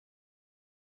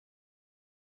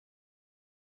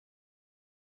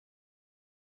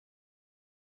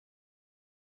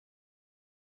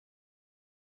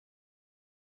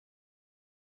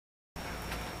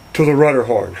to the rudder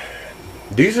horn.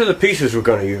 These are the pieces we're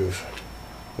going to use.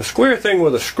 The square thing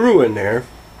with a screw in there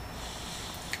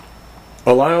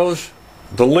allows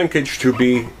the linkage to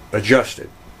be adjusted.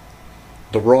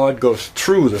 The rod goes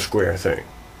through the square thing.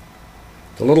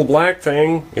 The little black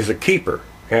thing is a keeper.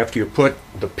 After you put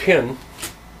the pin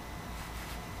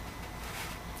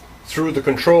through the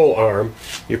control arm,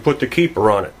 you put the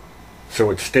keeper on it so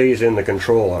it stays in the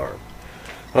control arm.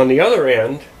 On the other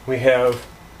end, we have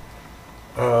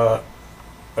an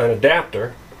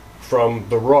adapter from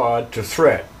the rod to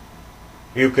thread.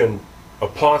 You can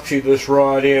epoxy this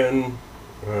rod in,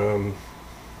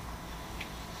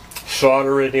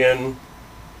 solder it in.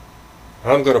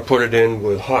 I'm going to put it in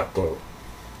with hot glue.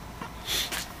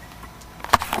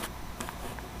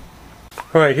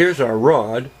 Alright, here's our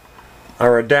rod,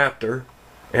 our adapter,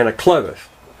 and a clevis.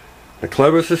 The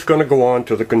clevis is going to go on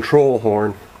to the control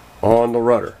horn on the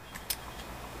rudder.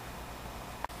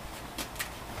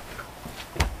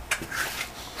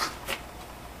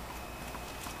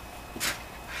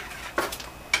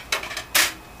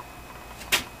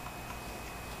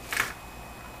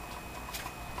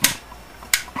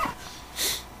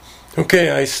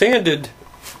 Okay, I sanded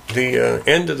the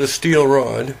end of the steel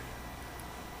rod,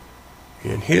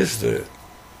 and here's the...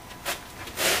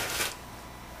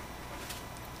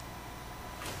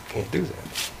 Can't do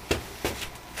that.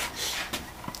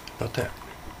 About that.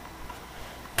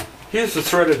 Here's the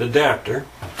threaded adapter.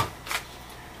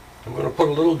 I'm going to put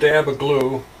a little dab of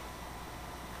glue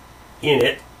in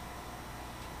it.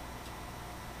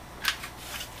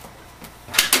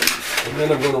 And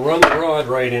then I'm going to run the rod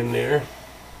right in there.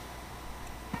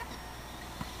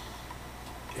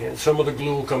 And some of the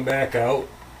glue will come back out.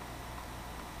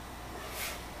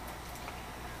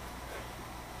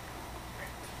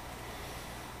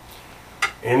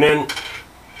 And then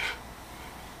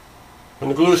when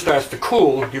the glue starts to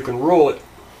cool, you can roll it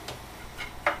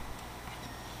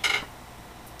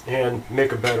and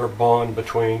make a better bond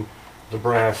between the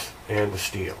brass and the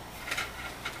steel.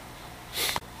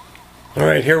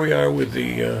 Alright, here we are with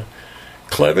the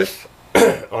clevis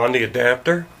on the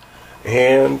adapter.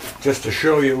 And just to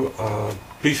show you a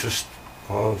piece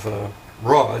of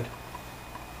rod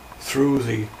through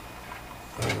the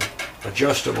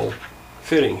adjustable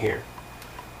fitting here.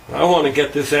 I want to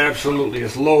get this absolutely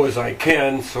as low as I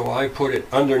can, so I put it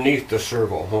underneath the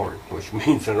servo horn, which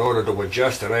means in order to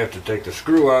adjust it I have to take the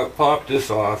screw out, pop this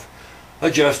off,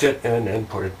 adjust it, and then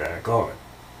put it back on.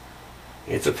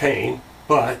 It's a pain,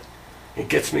 but it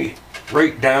gets me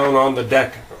right down on the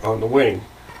deck, on the wing,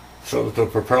 so that the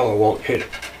propeller won't hit it.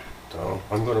 So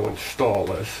I'm going to install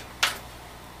this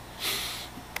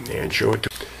and show it to...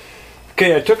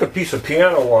 Okay, I took a piece of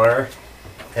piano wire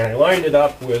and I lined it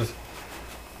up with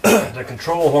the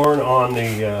control horn on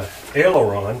the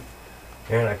aileron,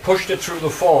 and I pushed it through the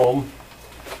foam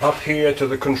up here to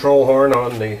the control horn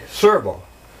on the servo.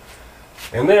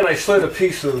 And then I slid a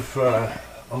piece of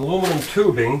aluminum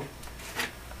tubing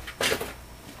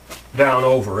down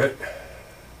over it,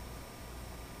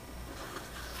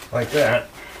 like that.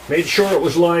 Made sure it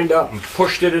was lined up and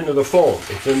pushed it into the foam.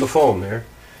 It's in the foam there.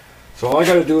 So all I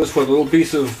got to do is put a little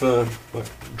piece of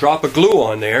drop of glue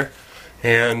on there,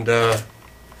 and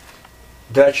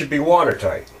that should be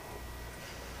watertight.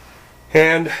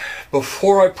 And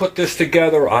before I put this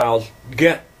together, I'll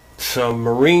get some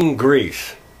marine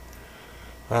grease.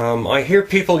 I hear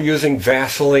people using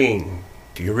Vaseline.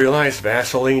 Do you realize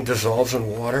Vaseline dissolves in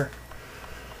water?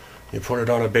 You put it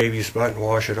on a baby's butt and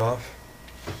wash it off.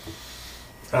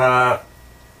 And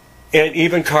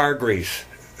even car grease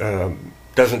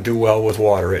doesn't do well with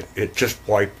water. It just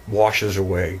washes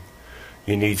away.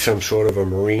 You need some sort of a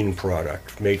marine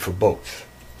product made for boats.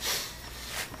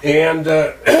 And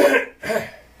I'm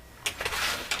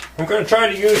going to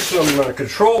try to use some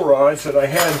control rods that I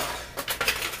had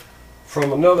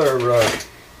from another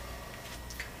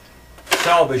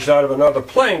salvaged out of another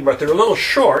plane, but they're a little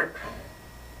short.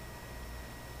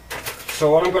 So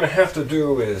what I'm going to have to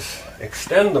do is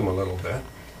extend them a little bit.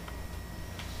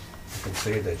 You can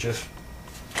see they're just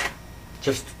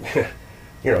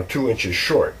you know, 2 inches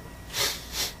short.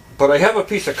 But I have a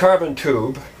piece of carbon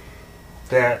tube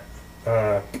that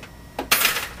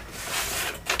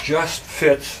just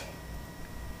fits.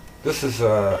 This is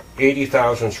a 80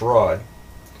 thousandths rod,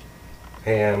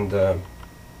 and I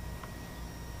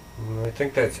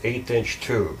think that's 1/8 inch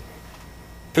tube.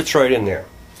 Fits right in there.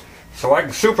 So I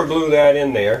can super glue that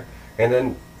in there, and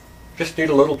then just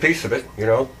need a little piece of it, you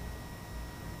know,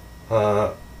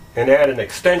 and add an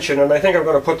extension. And I think I'm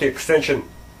going to put the extension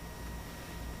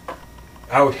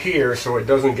out here so it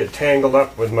doesn't get tangled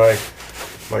up with my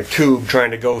tube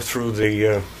trying to go through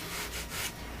the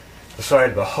the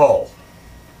side of the hull.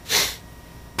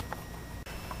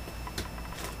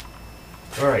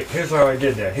 Alright, here's how I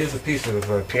did that. Here's a piece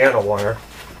of piano wire.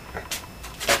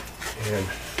 And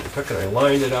I took it, I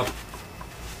lined it up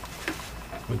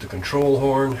with the control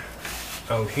horn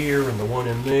out here and the one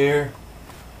in there.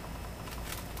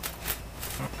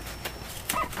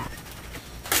 I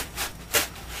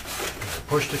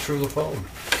pushed it through the foam.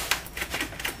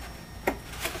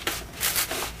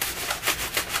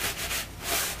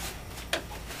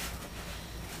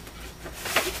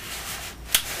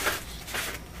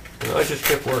 And I just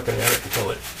kept working at it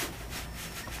until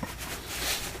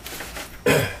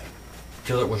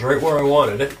it was right where I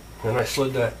wanted it. Then I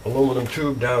slid that aluminum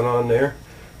tube down on there,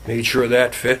 made sure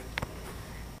that fit.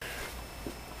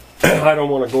 I don't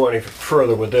want to go any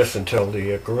further with this until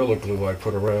the Gorilla Glue I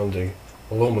put around the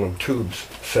aluminum tubes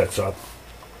sets up,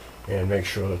 and make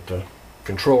sure that the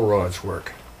control rods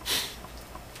work.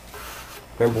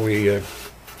 Remember, we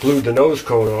glued the nose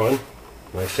cone on.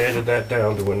 I sanded that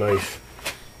down to a nice,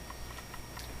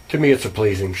 to me it's a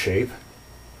pleasing shape.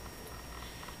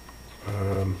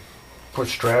 Put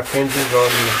strap hinges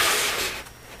on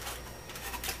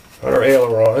our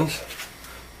ailerons.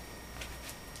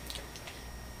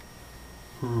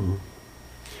 You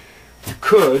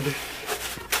could,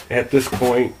 at this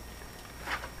point,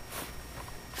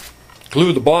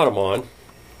 glue the bottom on.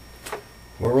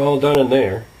 We're all done in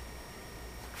there.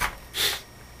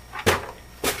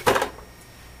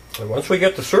 And once we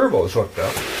get the servos hooked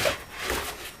up,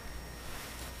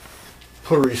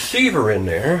 put a receiver in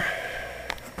there.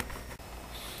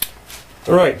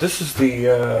 Alright, this is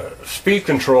the speed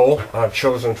control I've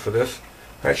chosen for this.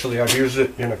 Actually, I've used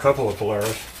it in a couple of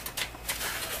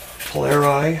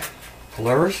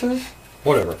Polarises?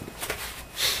 Whatever.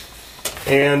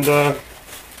 And as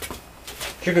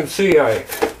you can see, I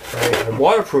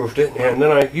waterproofed it, and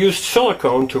then I used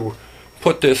silicone to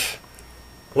put this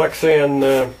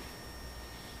Lexan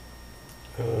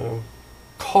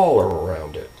collar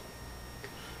around it.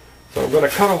 So I'm going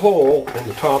to cut a hole in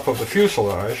the top of the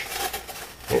fuselage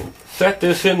and set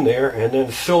this in there, and then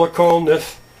silicone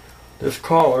this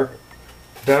collar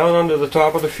down under the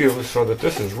top of the fuse so that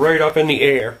this is right up in the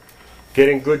air,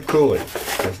 getting good cooling.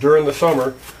 Because during the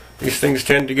summer, these things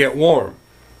tend to get warm.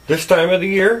 This time of the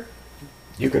year,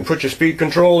 you can put your speed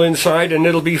control inside and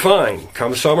it'll be fine.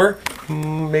 Come summer,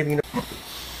 maybe not.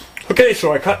 Okay,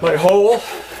 so I cut my hole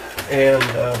and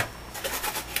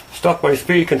stuck my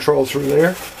speed control through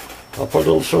there. I'll put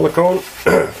a little silicone,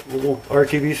 little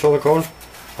RTV silicone,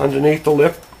 underneath the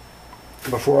lip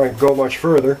before I go much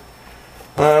further.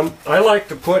 I like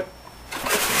to put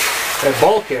a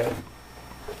bulkhead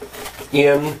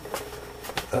in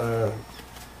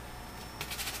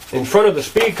front of the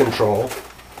speed control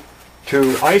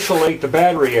to isolate the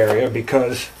battery area,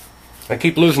 because I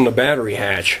keep losing the battery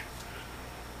hatch.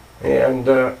 And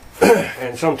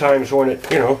and sometimes when it,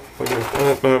 when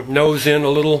you nose in a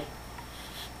little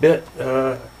bit,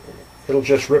 it'll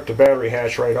just rip the battery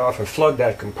hatch right off and flood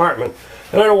that compartment.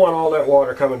 And I don't want all that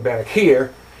water coming back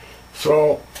here.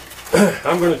 So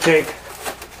I'm going to take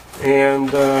and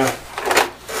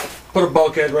put a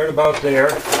bulkhead right about there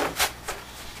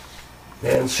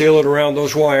and seal it around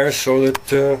those wires so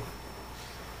that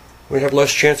we have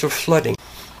less chance of flooding.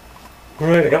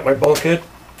 Alright, I got my bulkhead.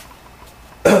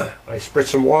 I spritz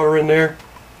some water in there,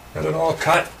 got it all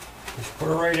cut, just put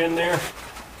it right in there,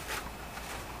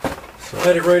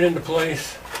 slide it right into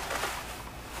place,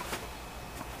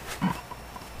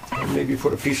 and maybe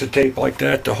put a piece of tape like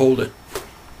that to hold it.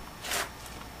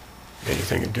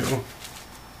 Anything to do.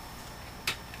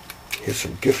 Here's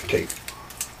some gift tape.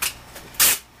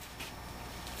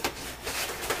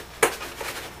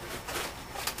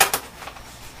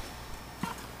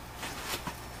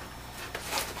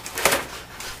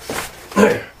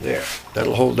 There,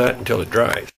 that'll hold that until it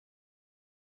dries.